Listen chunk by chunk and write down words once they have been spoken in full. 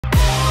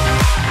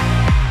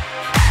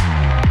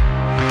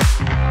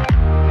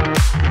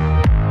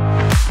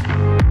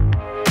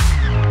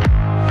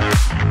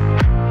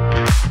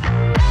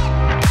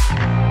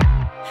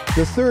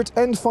The third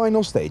and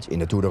final stage in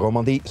the Tour de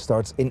Romandie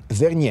starts in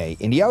Vernier,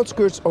 in the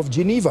outskirts of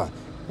Geneva,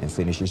 and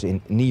finishes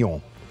in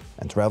Nyon,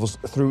 and travels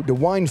through the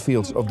wine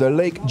fields of the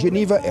Lake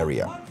Geneva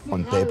area.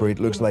 On paper it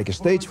looks like a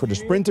stage for the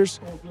sprinters,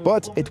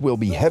 but it will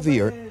be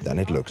heavier than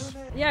it looks.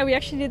 Yeah, we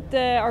actually did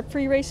our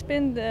pre-race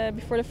spin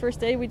before the first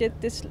day. We did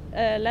this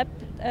lap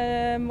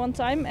one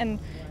time, and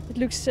it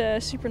looks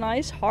super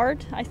nice,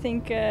 hard. I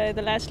think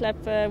the last lap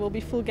will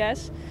be full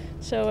gas,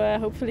 so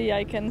hopefully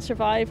I can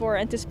survive or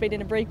anticipate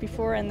in a break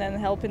before and then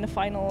help in the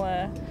final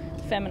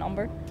Fem and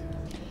Amber.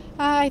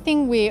 I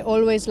think we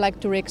always like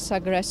to race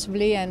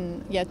aggressively,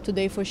 and yeah,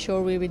 today for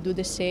sure we will do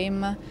the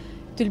same. It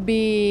will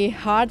be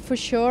hard for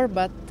sure,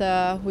 but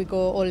we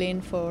go all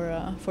in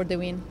for the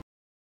win.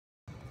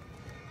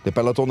 The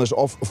peloton is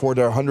off for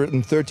their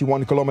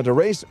 131-kilometer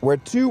race, where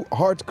 2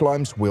 hard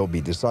climbs will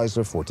be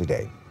decisive for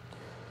today.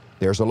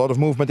 There's a lot of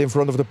movement in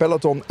front of the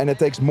peloton, and it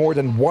takes more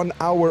than 1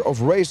 hour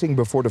of racing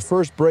before the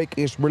first break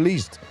is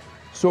released.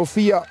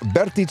 Sofia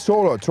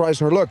Bertizzolo tries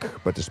her luck,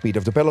 but the speed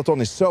of the peloton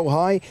is so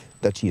high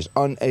that she is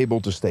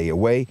unable to stay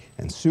away,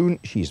 and soon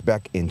she is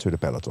back into the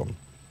peloton.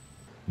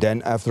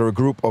 Then, after a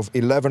group of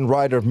 11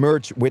 riders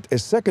merge with a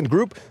second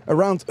group,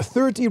 around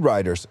 30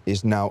 riders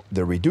is now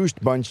the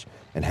reduced bunch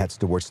and heads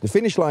towards the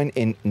finish line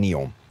in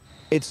Nyon.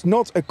 It's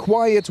not a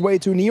quiet way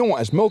to Nyon,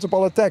 as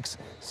multiple attacks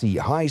see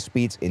high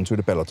speeds into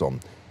the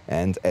peloton,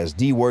 and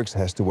SD Works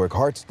has to work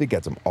hard to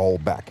get them all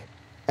back.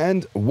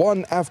 And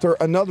one after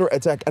another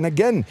attack, and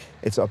again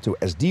it's up to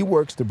SD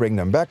Works to bring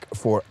them back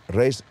for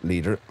race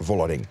leader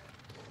Vollering.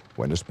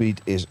 When the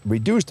speed is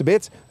reduced a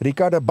bit,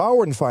 Ricarda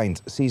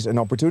Bauernfeind sees an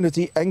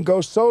opportunity and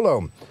goes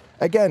solo.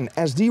 Again,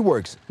 SD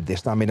Works,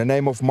 this time in the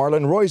name of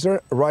Marlen Reuser,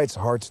 rides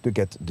hard to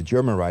get the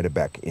German rider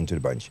back into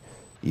the bunch.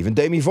 Even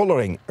Demi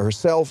Vollering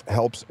herself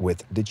helps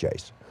with the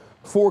chase.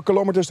 4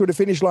 kilometers to the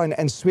finish line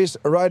and Swiss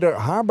rider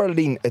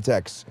Haberlin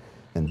attacks.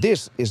 And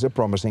this is a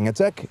promising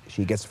attack.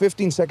 She gets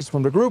 15 seconds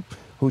from the group,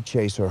 who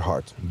chase her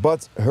hard.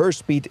 But her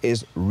speed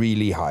is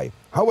really high.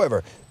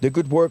 However, the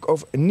good work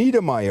of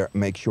Niedermayer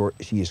makes sure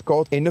she is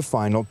caught in the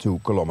final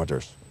 2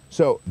 kilometers.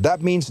 So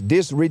that means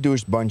this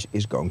reduced bunch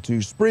is going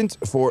to sprint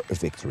for a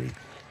victory.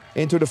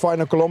 Into the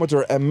final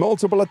kilometer and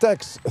multiple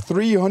attacks.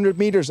 300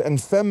 meters,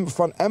 and Fem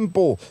van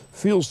Empel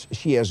feels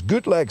she has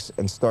good legs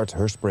and starts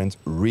her sprint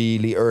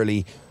really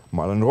early.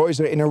 Marlen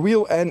Reuser in her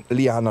wheel and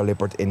Liana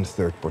Lippert in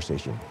 3rd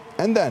position.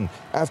 And then,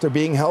 after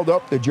being held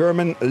up, the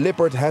German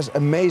Lippert has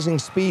amazing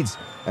speeds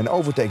and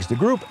overtakes the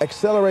group,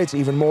 accelerates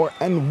even more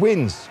and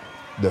wins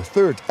the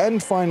 3rd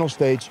and final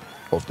stage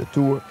of the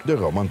Tour de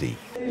Romandie.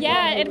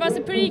 Yeah, it was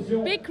a pretty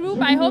big group.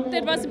 I hoped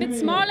it was a bit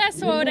smaller,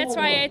 so that's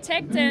why I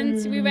attacked,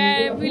 and we were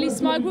a really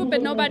small group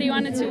but nobody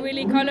wanted to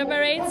really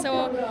collaborate,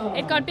 so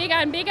it got bigger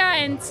and bigger.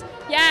 And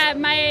yeah,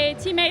 my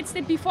teammates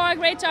did before a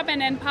great job,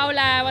 and then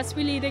Paula was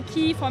really the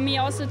key for me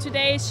also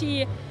today.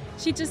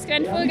 She just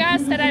went full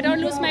gas, that I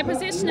don't lose my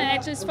position, and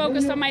I just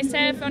focused on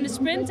myself on the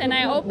sprint, and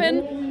I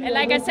opened. And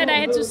like I said, I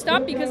had to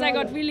stop because I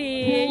got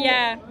really,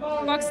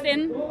 boxed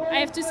in, I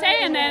have to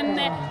say. And then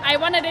I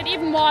wanted it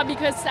even more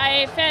because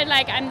I felt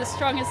like I'm the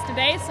strongest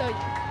today. So.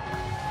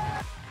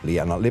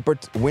 Liana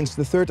Lippert wins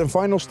the 3rd and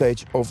final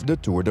stage of the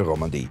Tour de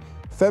Romandie.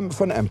 Fem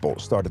van Empel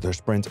started her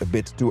sprint a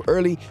bit too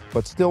early,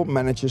 but still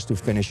manages to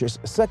finish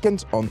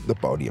 2nd on the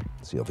podium.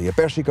 Silvia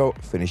Persico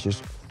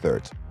finishes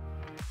 3rd.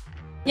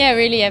 Yeah,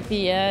 really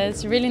happy.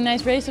 It's a really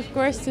nice race, of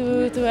course,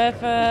 to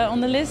have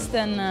on the list,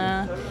 and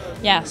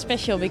yeah,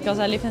 special because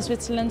I live in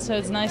Switzerland, so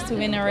it's nice to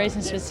win a race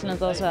in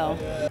Switzerland as well.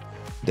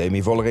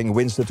 Demi Vollering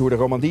wins the Tour de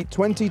Romandie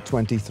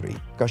 2023.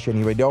 Kasia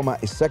Niewiadoma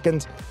is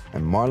 2nd,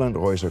 and Marlen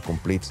Reuser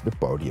completes the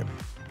podium.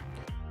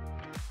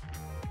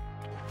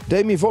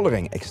 Demi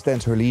Vollering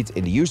extends her lead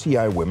in the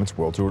UCI Women's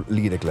World Tour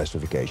leader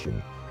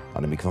classification.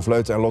 Annemiek van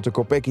Vleuten and Lotte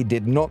Kopecky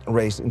did not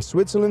race in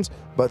Switzerland,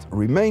 but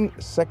remain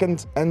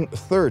 2nd and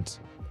 3rd.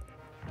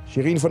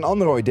 Shirin van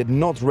Anrooy did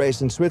not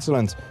race in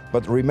Switzerland,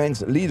 but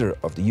remains leader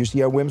of the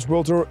UCI Women's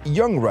World Tour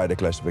Young Rider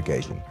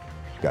classification.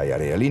 Gaia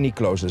Realini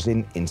closes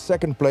in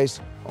 2nd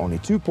place, only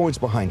 2 points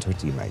behind her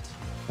teammates.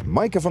 And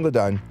Maaike van der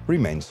Duin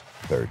remains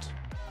 3rd.